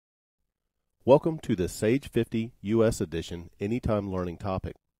Welcome to the Sage 50 US Edition Anytime Learning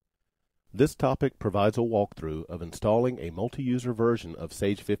topic. This topic provides a walkthrough of installing a multi-user version of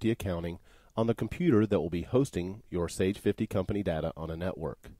Sage 50 Accounting on the computer that will be hosting your Sage 50 company data on a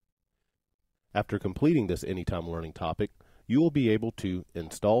network. After completing this Anytime Learning topic, you will be able to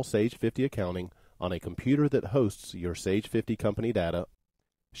install Sage 50 Accounting on a computer that hosts your Sage 50 company data,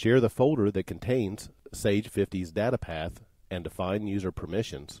 share the folder that contains Sage 50's data path and define user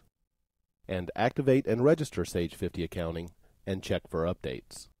permissions, and activate and register Sage 50 Accounting and check for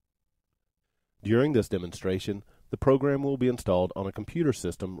updates. During this demonstration, the program will be installed on a computer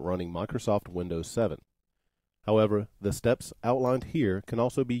system running Microsoft Windows 7. However, the steps outlined here can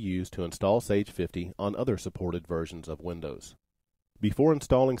also be used to install Sage 50 on other supported versions of Windows. Before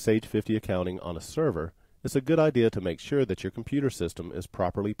installing Sage 50 Accounting on a server, it's a good idea to make sure that your computer system is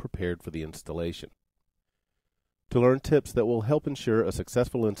properly prepared for the installation. To learn tips that will help ensure a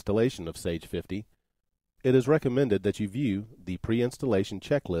successful installation of Sage 50, it is recommended that you view the pre-installation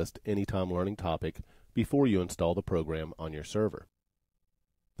checklist Anytime Learning topic before you install the program on your server.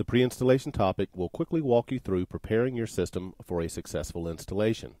 The pre-installation topic will quickly walk you through preparing your system for a successful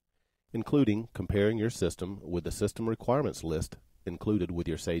installation, including comparing your system with the system requirements list included with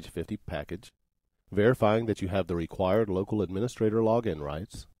your Sage 50 package, verifying that you have the required local administrator login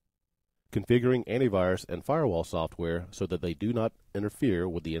rights, configuring antivirus and firewall software so that they do not interfere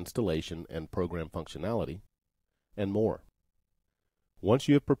with the installation and program functionality, and more. Once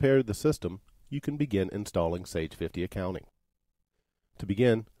you have prepared the system, you can begin installing Sage 50 Accounting. To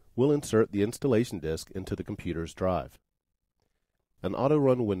begin, we'll insert the installation disk into the computer's drive. An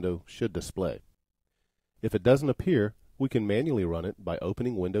auto-run window should display. If it doesn't appear, we can manually run it by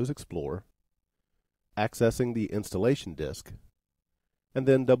opening Windows Explorer, accessing the installation disk, and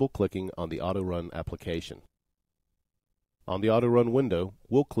then double-clicking on the auto-run application. On the auto-run window,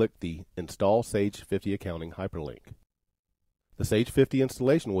 we'll click the Install Sage 50 Accounting hyperlink. The Sage 50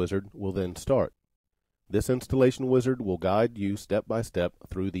 installation wizard will then start. This installation wizard will guide you step by step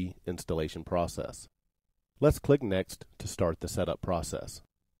through the installation process. Let's click Next to start the setup process.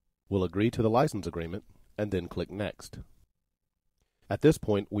 We'll agree to the license agreement and then click Next. At this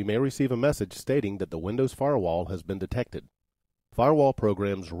point, we may receive a message stating that the Windows firewall has been detected. Firewall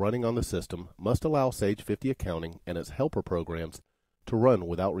programs running on the system must allow Sage 50 Accounting and its helper programs to run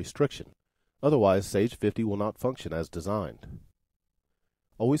without restriction. Otherwise, Sage 50 will not function as designed.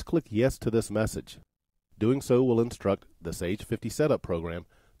 Always click Yes to this message. Doing so will instruct the Sage 50 setup program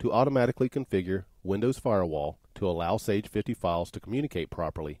to automatically configure Windows Firewall to allow Sage 50 files to communicate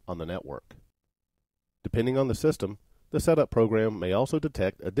properly on the network. Depending on the system, the setup program may also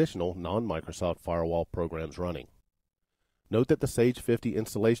detect additional non-Microsoft Firewall programs running. Note that the Sage 50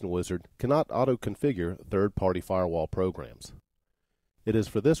 installation wizard cannot auto-configure third-party firewall programs. It is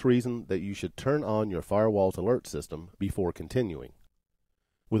for this reason that you should turn on your firewall's alert system before continuing.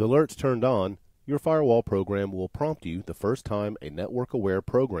 With alerts turned on, your firewall program will prompt you the first time a network-aware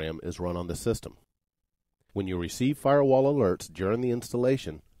program is run on the system. When you receive firewall alerts during the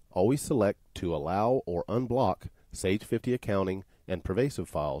installation, always select to allow or unblock Sage 50 Accounting and pervasive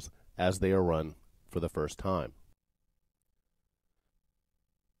files as they are run for the first time.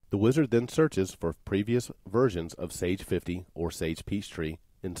 The wizard then searches for previous versions of Sage 50 or Sage Peachtree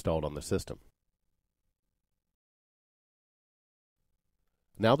installed on the system.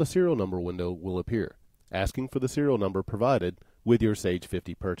 Now the serial number window will appear, asking for the serial number provided with your Sage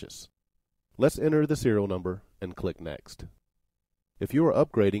 50 purchase. Let's enter the serial number and click Next. If you are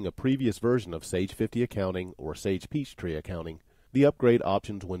upgrading a previous version of Sage 50 Accounting or Sage Peachtree Accounting, the Upgrade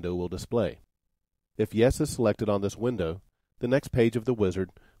Options window will display. If Yes is selected on this window, the next page of the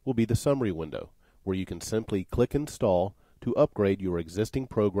wizard will be the summary window, where you can simply click Install to upgrade your existing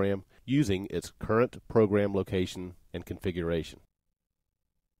program using its current program location and configuration.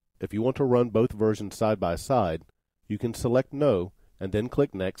 If you want to run both versions side by side, you can select No and then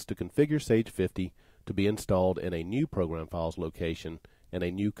click Next to configure Sage 50 to be installed in a new program files location and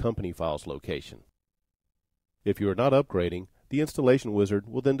a new company files location. If you are not upgrading, the installation wizard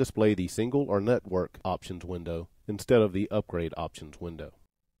will then display the Single or Network Options window instead of the Upgrade Options window.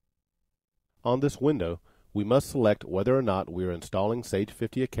 On this window, we must select whether or not we are installing Sage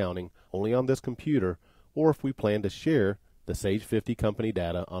 50 Accounting only on this computer or if we plan to share the Sage 50 company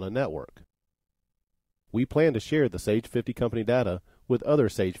data on a network. We plan to share the Sage 50 company data with other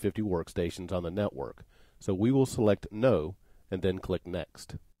Sage 50 workstations on the network, so we will select No and then click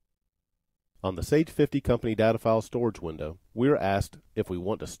Next. On the Sage 50 company data file storage window, we are asked if we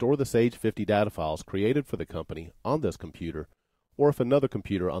want to store the Sage 50 data files created for the company on this computer or if another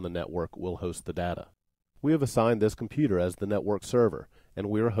computer on the network will host the data. We have assigned this computer as the network server, and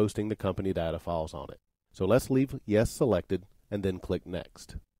we are hosting the company data files on it. So let's leave Yes selected and then click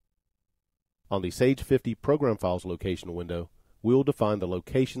Next. On the Sage 50 Program Files location window, we will define the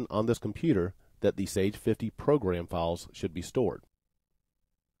location on this computer that the Sage 50 program files should be stored.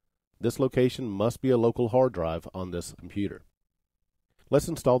 This location must be a local hard drive on this computer. Let's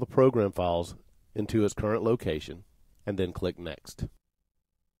install the program files into its current location and then click Next.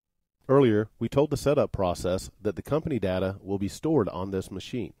 Earlier, we told the setup process that the company data will be stored on this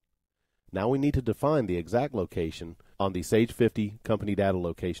machine. Now we need to define the exact location on the Sage 50 Company Data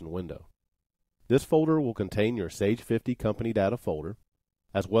Location window. This folder will contain your Sage 50 Company Data folder,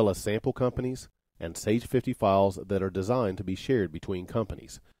 as well as sample companies and Sage 50 files that are designed to be shared between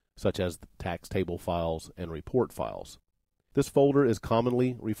companies, such as tax table files and report files. This folder is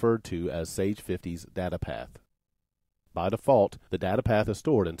commonly referred to as Sage 50's data path. By default, the data path is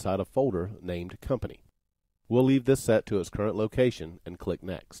stored inside a folder named Company. We'll leave this set to its current location and click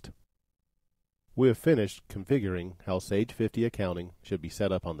Next. We have finished configuring how Sage 50 accounting should be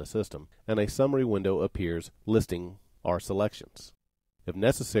set up on the system, and a summary window appears listing our selections. If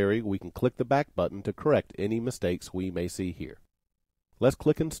necessary, we can click the back button to correct any mistakes we may see here. Let's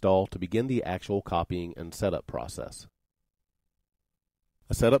click Install to begin the actual copying and setup process.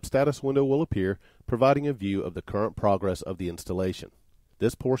 A setup status window will appear, providing a view of the current progress of the installation.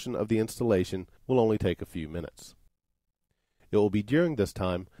 This portion of the installation will only take a few minutes. It will be during this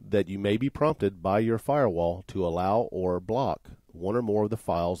time that you may be prompted by your firewall to allow or block one or more of the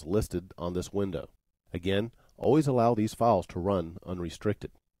files listed on this window. Again, always allow these files to run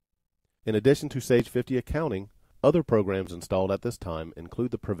unrestricted. In addition to Sage 50 Accounting, other programs installed at this time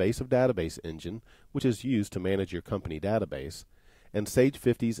include the Pervasive Database Engine, which is used to manage your company database, and Sage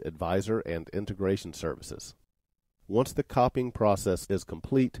 50's Advisor and Integration Services. Once the copying process is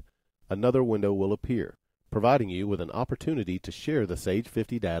complete, another window will appear, providing you with an opportunity to share the Sage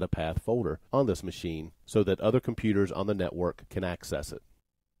 50 data path folder on this machine so that other computers on the network can access it.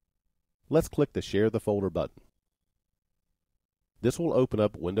 Let's click the Share the Folder button. This will open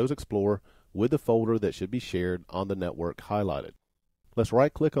up Windows Explorer with the folder that should be shared on the network highlighted. Let's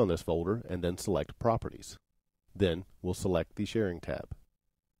right-click on this folder and then select Properties. Then we'll select the Sharing tab.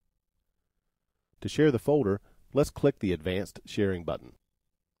 To share the folder, let's click the Advanced Sharing button.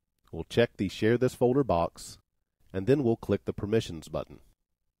 We'll check the Share This Folder box, and then we'll click the Permissions button.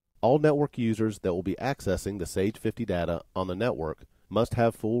 All network users that will be accessing the Sage 50 data on the network must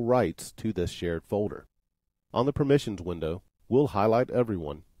have full rights to this shared folder. On the Permissions window, we'll highlight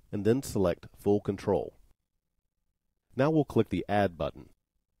Everyone, and then select Full Control. Now we'll click the Add button.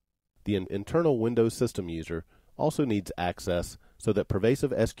 The internal Windows system user also needs access so that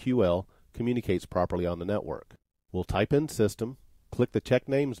Pervasive SQL communicates properly on the network. We'll type in System, click the Check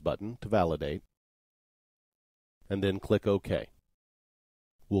Names button to validate, and then click OK.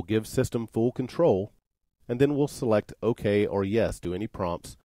 We'll give System full control, and then we'll select OK or Yes to any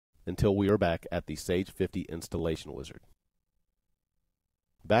prompts until we are back at the Sage 50 installation wizard.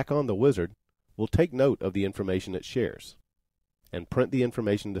 Back on the wizard, we'll take note of the information it shares, and print the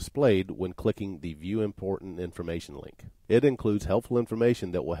information displayed when clicking the View Important Information link. It includes helpful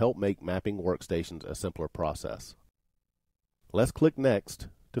information that will help make mapping workstations a simpler process. Let's click Next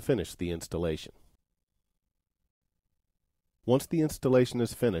to finish the installation. Once the installation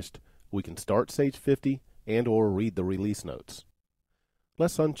is finished, we can start Sage 50 and/or read the release notes.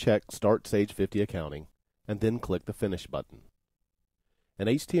 Let's uncheck Start Sage 50 Accounting and then click the Finish button. An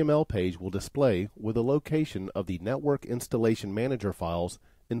HTML page will display with the location of the Network Installation Manager files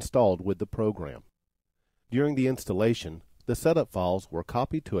installed with the program. During the installation, the setup files were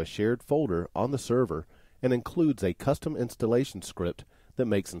copied to a shared folder on the server and includes a custom installation script that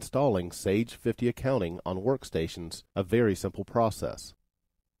makes installing Sage 50 Accounting on workstations a very simple process.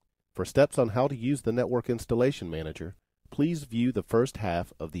 For steps on how to use the Network Installation Manager, please view the first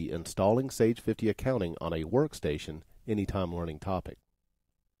half of the Installing Sage 50 Accounting on a Workstation Anytime Learning topic.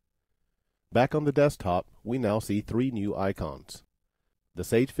 Back on the desktop, we now see three new icons. The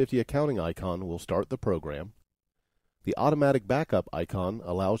Sage 50 Accounting icon will start the program. The Automatic Backup icon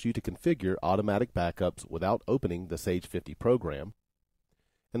allows you to configure automatic backups without opening the Sage 50 program.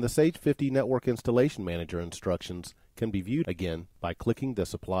 And the Sage 50 Network Installation Manager instructions can be viewed again by clicking the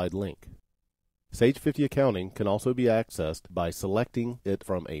supplied link. Sage 50 Accounting can also be accessed by selecting it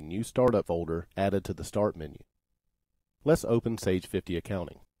from a new startup folder added to the Start menu. Let's open Sage 50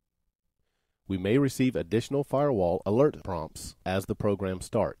 Accounting. We may receive additional firewall alert prompts as the program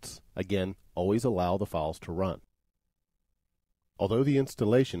starts. Again, always allow the files to run. Although the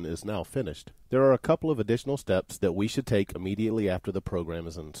installation is now finished, there are a couple of additional steps that we should take immediately after the program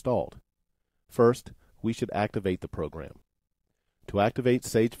is installed. First, we should activate the program. To activate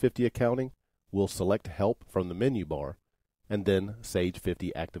Sage 50 accounting, we'll select Help from the menu bar and then Sage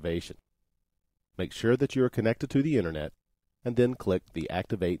 50 Activation. Make sure that you are connected to the Internet and then click the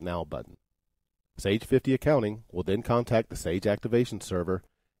Activate Now button. Sage 50 Accounting will then contact the Sage Activation Server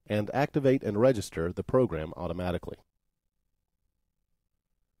and activate and register the program automatically.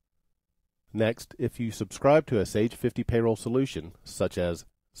 Next, if you subscribe to a Sage 50 payroll solution, such as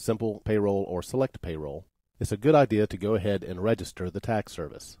Simple Payroll or Select Payroll, it's a good idea to go ahead and register the tax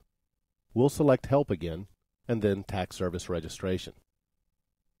service. We'll select Help again, and then Tax Service Registration.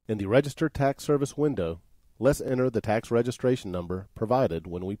 In the Register Tax Service window, let's enter the tax registration number provided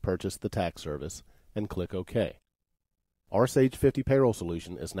when we purchased the tax service and click OK. Our Sage 50 payroll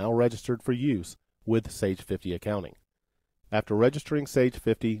solution is now registered for use with Sage 50 Accounting. After registering Sage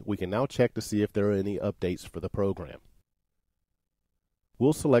 50, we can now check to see if there are any updates for the program.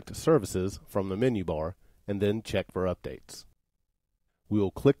 We'll select Services from the menu bar and then check for updates. We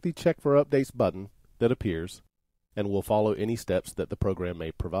will click the Check for Updates button that appears, and we'll follow any steps that the program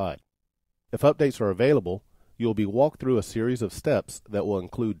may provide. If updates are available, you'll be walked through a series of steps that will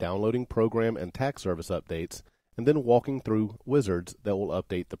include downloading program and tax service updates, and then walking through wizards that will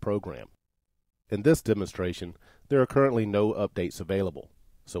update the program. In this demonstration, there are currently no updates available,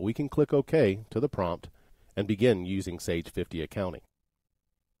 so we can click OK to the prompt and begin using Sage 50 Accounting.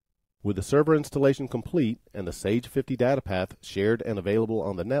 With the server installation complete and the Sage 50 data path shared and available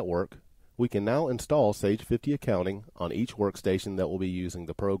on the network, we can now install Sage 50 Accounting on each workstation that will be using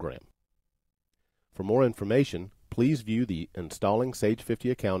the program. For more information, please view the Installing Sage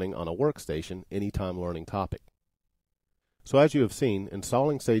 50 Accounting on a Workstation Anytime Learning topic. So as you have seen,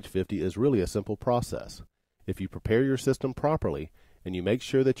 installing Sage 50 is really a simple process. If you prepare your system properly and you make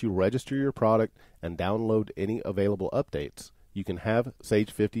sure that you register your product and download any available updates, you can have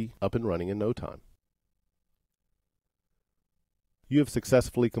Sage 50 up and running in no time. You have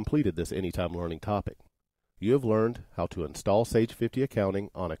successfully completed this Anytime Learning topic. You have learned how to install Sage 50 Accounting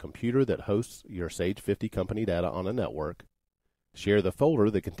on a computer that hosts your Sage 50 company data on a network, share the folder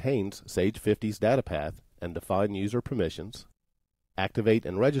that contains Sage 50's data path and define user permissions, activate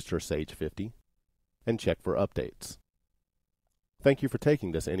and register Sage 50, and check for updates. Thank you for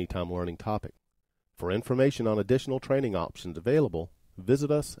taking this Anytime Learning topic. For information on additional training options available,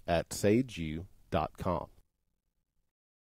 visit us at sageu.com.